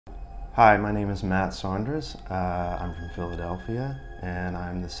Hi, my name is Matt Saunders. I'm from Philadelphia, and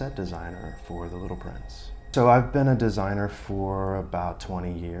I'm the set designer for The Little Prince. So I've been a designer for about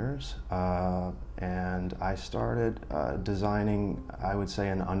 20 years, and I started designing, I would say,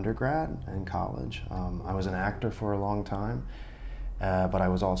 in undergrad in college. I was an actor for a long time, but I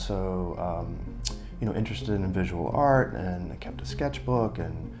was also interested in visual art, and I kept a sketchbook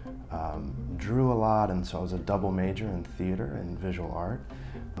and drew a lot, and so I was a double major in theater and visual art.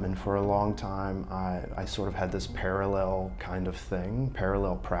 And for a long time, I sort of had this parallel kind of thing,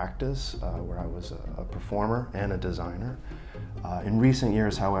 parallel practice, where I was a performer and a designer. In recent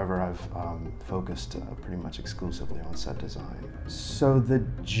years, however, I've focused pretty much exclusively on set design. So the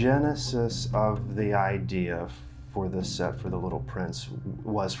genesis of the idea for this set for The Little Prince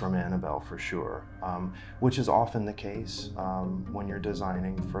was from Annabelle, for sure, which is often the case when you're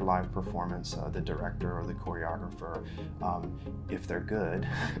designing for live performance. The director or the choreographer, if they're good,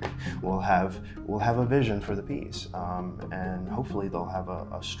 will have a vision for the piece, and hopefully they'll have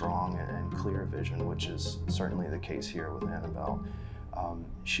a strong and clear vision, which is certainly the case here with Annabelle.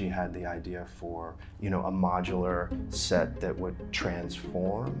 She had the idea for, a modular set that would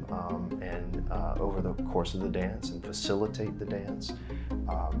transform and over the course of the dance and facilitate the dance.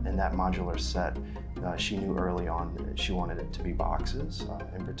 And that modular set, she knew early on she wanted it to be boxes,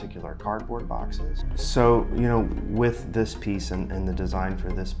 in particular cardboard boxes. So, with this piece and the design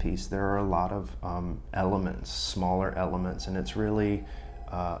for this piece, there are a lot of elements, smaller elements, and it's really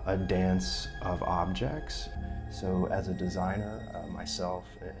a dance of objects. So as a designer, myself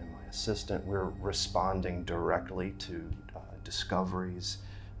and my assistant, we're responding directly to discoveries,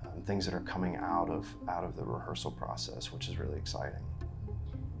 things that are coming out of the rehearsal process, which is really exciting.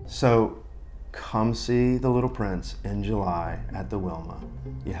 So come see The Little Prince in July at the Wilma.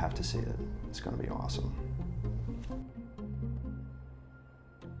 You have to see it. It's going to be awesome.